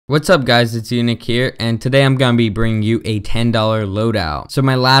What's up guys, it's Unic here, and today I'm going to be bringing you a $10 loadout. So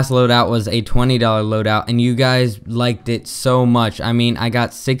my last loadout was a $20 loadout, and you guys liked it so much. I mean, I got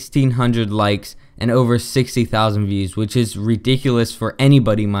 1,600 likes and over 60,000 views, which is ridiculous for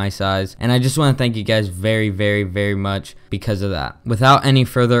anybody my size. And I just want to thank you guys very much because of that. Without any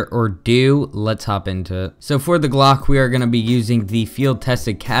further ado, let's hop into it. So for the Glock, we are going to be using the field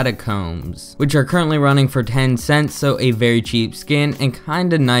tested Catacombs, which are currently running for 10 cents, so a very cheap skin and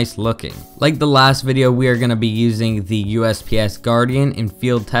kind of nice looking. Like the last video, we are going to be using the USPS Guardian in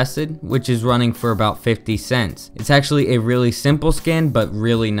field tested, which is running for about 50 cents. It's actually a really simple skin, but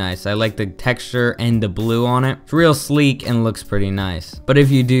really nice. I like the texture and the blue on it. It's real sleek and looks pretty nice. But if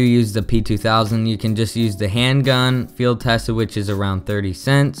you do use the P2000, you can just use the handgun field tested, which is around 30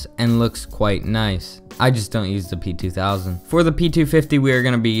 cents and looks quite nice. I just don't use the P2000. For the P250, we are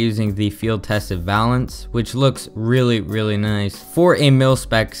going to be using the field tested Valance, which looks really nice. For a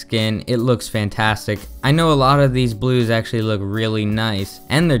mil-spec skin, it looks fantastic. I know a lot of these blues actually look really nice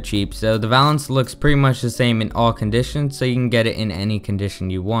and they're cheap, so the Valance looks pretty much the same in all conditions, so you can get it in any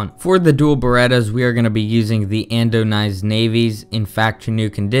condition you want. For the dual Berettas, we are going to be using the Andonized Navies in factory new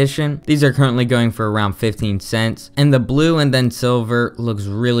condition. These are currently going for around 15 cents, and the blue and then silver looks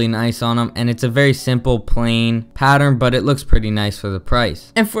really nice on them, and it's a very simple plain pattern, but it looks pretty nice for the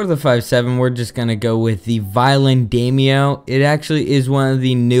price. And for the 5.7, we're just gonna go with the Violent Damio. It actually is one of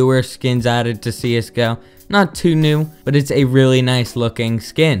the newer skins added to CSGO. Not too new, but it's a really nice looking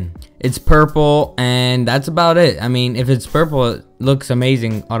skin. It's purple, and that's about it. I mean, if it's purple, it looks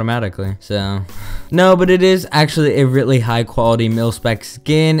amazing automatically. So, no, but it is actually a really high quality mil-spec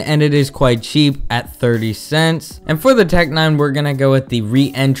skin, and it is quite cheap at 30 cents. And for the Tech 9, we're gonna go with the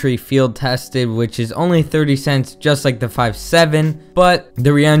re-entry field tested, which is only 30 cents, just like the 5.7. But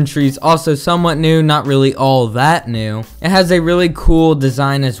the re-entry is also somewhat new, not really all that new. It has a really cool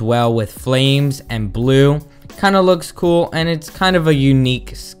design as well with flames and blue. Kind of looks cool, and it's kind of a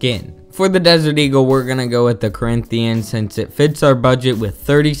unique skin. For the Desert Eagle, we're gonna go with the Corinthian since it fits our budget with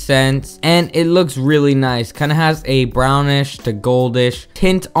 30 cents, and it looks really nice. Kind of has a brownish to goldish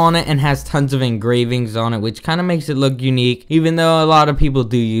tint on it and has tons of engravings on it, which kind of makes it look unique. Even though a lot of people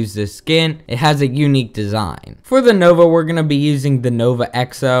do use this skin, it has a unique design. For the Nova, we're gonna be using the Nova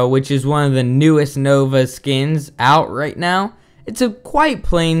XO, which is one of the newest Nova skins out right now. It's a quite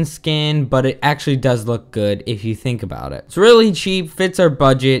plain skin, but it actually does look good if you think about it. It's really cheap, fits our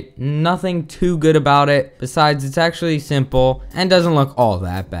budget, nothing too good about it. Besides, it's actually simple and doesn't look all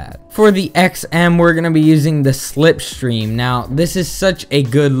that bad. For the XM, we're going to be using the Slipstream. Now, this is such a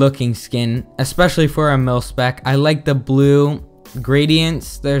good looking skin, especially for a mil-spec. I like the blue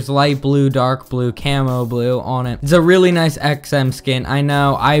gradients. There's light blue, dark blue, camo blue on it. It's a really nice XM skin. I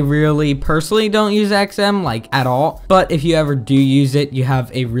know I really personally don't use XM like at all, but if you ever do use it, you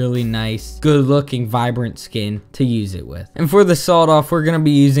have a really nice, good looking, vibrant skin to use it with. And for the sawed off, we're gonna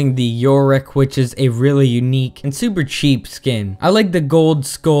be using the Yorick, which is a really unique and super cheap skin. I like the gold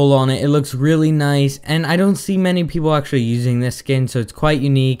skull on it. It looks really nice, and I don't see many people actually using this skin, so it's quite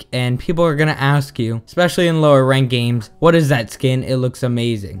unique, and people are gonna ask you, especially in lower rank games, what is that skin? It looks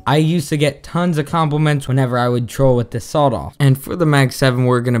amazing. I used to get tons of compliments whenever I would troll with this sawed off. And for the Mag 7,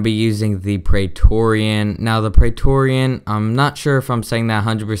 we're going to be using the Praetorian. Now the Praetorian, I'm not sure if I'm saying that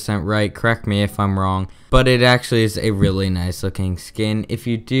 100% right, correct me if I'm wrong, but it actually is a really nice looking skin. If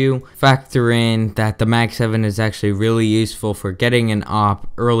you do factor in that the Mag 7 is actually really useful for getting an op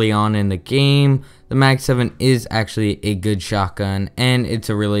early on in the game, the Mag 7 is actually a good shotgun, and it's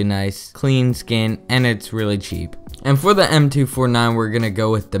a really nice clean skin, and it's really cheap. And for the M249, we're gonna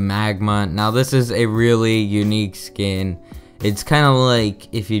go with the Magma. Now this is a really unique skin. It's kind of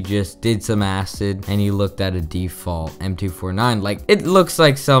like if you just did some acid and you looked at a default M249. Like, it looks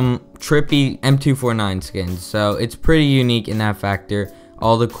like some trippy M249 skins, so it's pretty unique in that factor.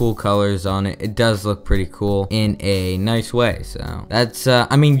 All the cool colors on it. It does look pretty cool in a nice way. So that's,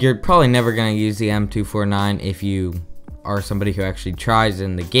 I mean, you're probably never gonna use the M249 if you are somebody who actually tries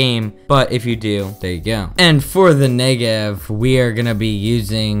in the game, but if you do, there you go. And for the Negev, we are gonna be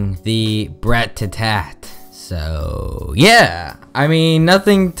using the Brat Tat. So yeah, I mean,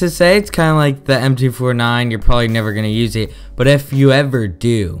 nothing to say. It's kind of like the M249. You're probably never gonna use it, but if you ever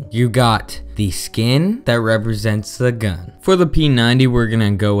do, you got the skin that represents the gun. For the P90, we're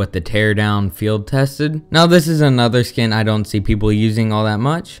gonna go with the Teardown Field Tested. Now this is another skin I don't see people using all that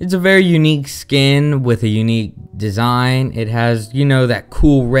much. It's a very unique skin with a unique design. It has, you know, that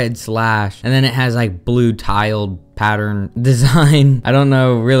cool red slash, and then it has like blue tiled pattern design. I don't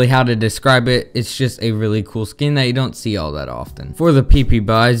know really how to describe it. It's just a really cool skin that you don't see all that often. something. For the PP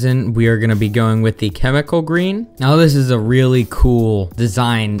Bison, we are going to be going with the chemical green. Now this is a really cool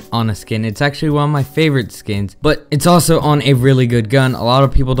design on a skin. It's actually one of my favorite skins, but it's also on a really good gun. A lot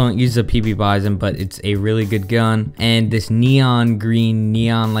of people don't use the PP Bison, but it's a really good gun. And this neon green,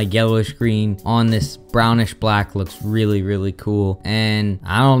 neon like yellowish green on this brownish black looks really cool. And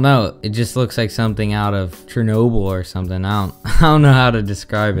I don't know, it just looks like something out of Chernobyl or something. I don't know how to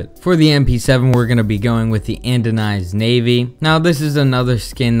describe it. For the MP7, we're gonna be going with the anodized navy. Now this is another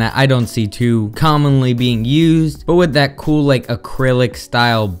skin that I don't see too commonly being used, but with that cool like acrylic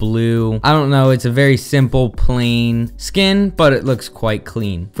style blue. I don't know, it's a very simple plain skin, but it looks quite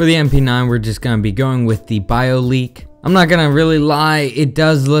clean. For the MP9, we're just gonna be going with the BioLeak. I'm not gonna really lie, it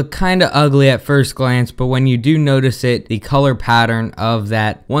does look kind of ugly at first glance, but when you do notice it, the color pattern of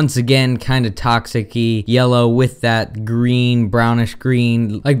that, once again, kind of toxic-y yellow with that green, brownish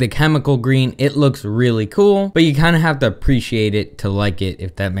green, like the chemical green, it looks really cool, but you kind of have to appreciate it to like it,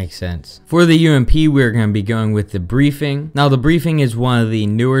 if that makes sense. For the UMP, we're gonna be going with the Briefing. Now, the Briefing is one of the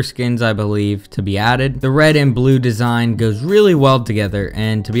newer skins, I believe, to be added. The red and blue design goes really well together,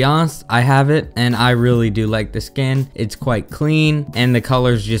 and to be honest, I have it, and I really do like the skin. It's quite clean and the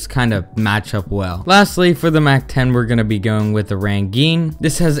colors just kind of match up well. Lastly, for the Mac 10, we're going to be going with the Rangine.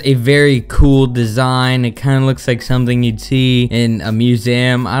 This has a very cool design. It kind of looks like something you'd see in a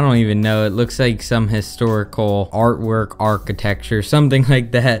museum. I don't even know. It looks like some historical artwork, architecture, something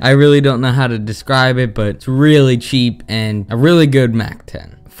like that. I really don't know how to describe it, but it's really cheap and a really good Mac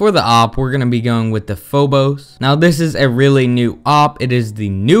 10. For the op, we're going to be going with the Phobos. Now, this is a really new op. It is the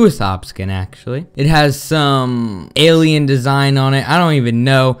newest op skin, actually. It has some alien design on it. I don't even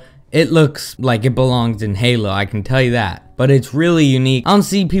know. It looks like it belongs in Halo, I can tell you that. But it's really unique. I don't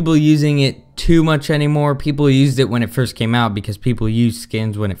see people using it too much anymore. People used it when it first came out because people use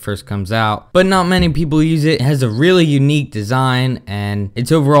skins when it first comes out, but not many people use it. It has a really unique design and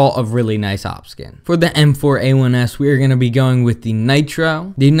it's overall a really nice op skin. For the M4A1S, we are going to be going with the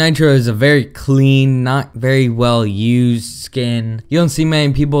Nitro. The Nitro is a very clean, not very well used skin. You don't see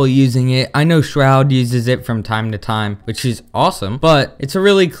many people using it. I know Shroud uses it from time to time, which is awesome, but it's a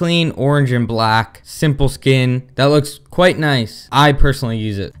really clean orange and black simple skin that looks quite nice. I personally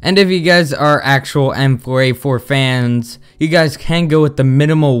use it. And if you guys are actual M4A4 fans, you guys can go with the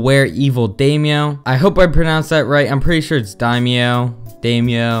minimal wear evil Daimyo. I hope I pronounced that right. I'm pretty sure it's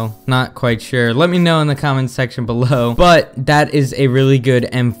Daimyo, not quite sure. Let me know in the comments section below. But that is a really good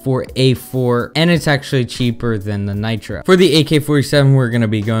M4A4 and it's actually cheaper than the Nitro. For the AK-47, we're gonna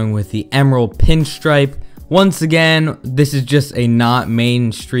be going with the Emerald Pinstripe. Once again, this is just a not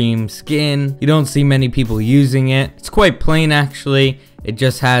mainstream skin. You don't see many people using it. It's quite plain actually. It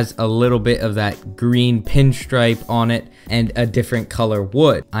just has a little bit of that green pinstripe on it and a different color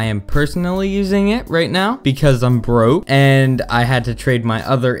wood. I am personally using it right now because I'm broke and I had to trade my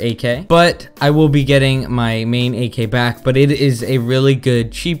other AK, but I will be getting my main AK back. But it is a really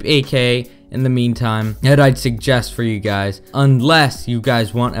good cheap AK in the meantime that I'd suggest for you guys, unless you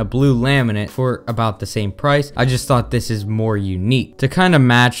guys want a blue laminate for about the same price. I just thought this is more unique. To kind of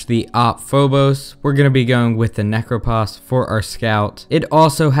match the op Phobos, we're gonna be going with the Necropos for our scout. It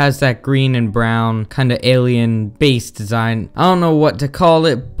also has that green and brown kind of alien base design. I don't know what to call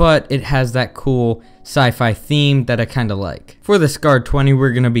it, but it has that cool sci-fi theme that I kind of like. For the Scar 20,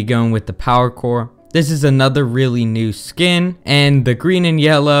 we're gonna be going with the Power Core. This is another really new skin, and the green and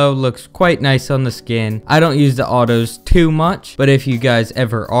yellow looks quite nice on the skin. I don't use the autos too much, but if you guys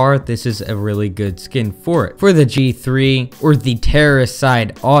ever are, this is a really good skin for it. For the G3, or the terrorist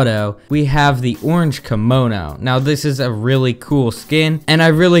side auto, we have the orange kimono. Now this is a really cool skin, and I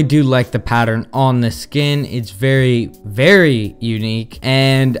really do like the pattern on the skin. It's very unique,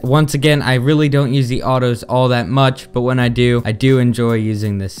 and once again, I really don't use the autos all that much, but when I do enjoy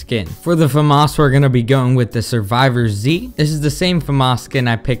using this skin. For the FAMAS, we're gonna be going with the Survivor Z. This is the same FAMAS skin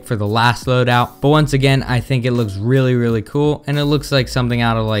I picked for the last loadout, but once again, I think it looks really cool, and it looks like something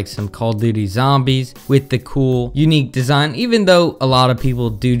out of like some Call of Duty Zombies with the cool, unique design. Even though a lot of people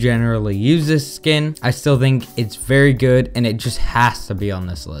do generally use this skin, I still think it's very good, and it just has to be on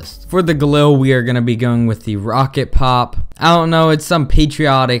this list. For the Galil, we are gonna be going with the Rocket Pop. I don't know, it's some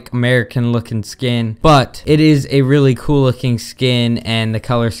patriotic American looking skin, but it is a really cool looking skin, and the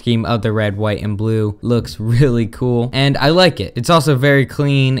color scheme of the red, white, and blue looks really cool, and I like it. It's also very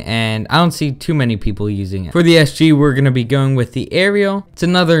clean, and I don't see too many people using it. For the SG, we're going to be going with the Aerial. It's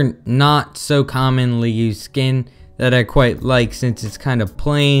another not so commonly used skin that I quite like since it's kind of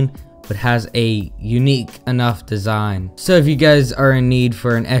plain, but has a unique enough design. So if you guys are in need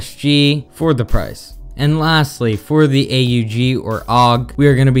for an SG for the price, And lastly, for the AUG or AUG, we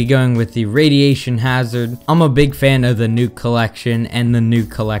are going to be going with the Radiation Hazard. I'm a big fan of the Nuke Collection and the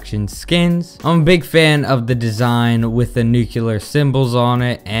Nuke Collection skins. I'm a big fan of the design with the nuclear symbols on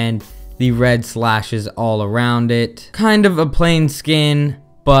it and the red slashes all around it. Kind of a plain skin,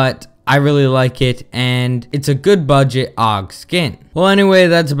 but I really like it, and it's a good budget AUG skin. Well, anyway,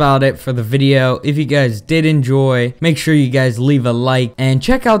 that's about it for the video. If you guys did enjoy, make sure you guys leave a like and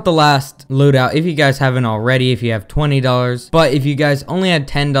check out the last loadout if you guys haven't already, if you have $20. But if you guys only had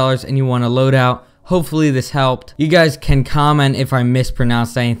 $10 and you want a loadout, hopefully this helped. You guys can comment if I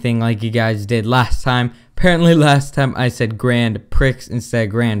mispronounced anything like you guys did last time. Apparently last time I said Grand Prix instead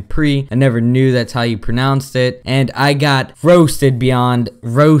of Grand Prix. I never knew that's how you pronounced it. And I got roasted beyond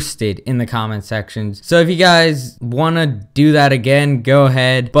roasted in the comment sections. So if you guys want to do that again, go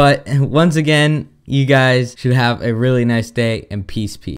ahead. But once again, you guys should have a really nice day, and peace.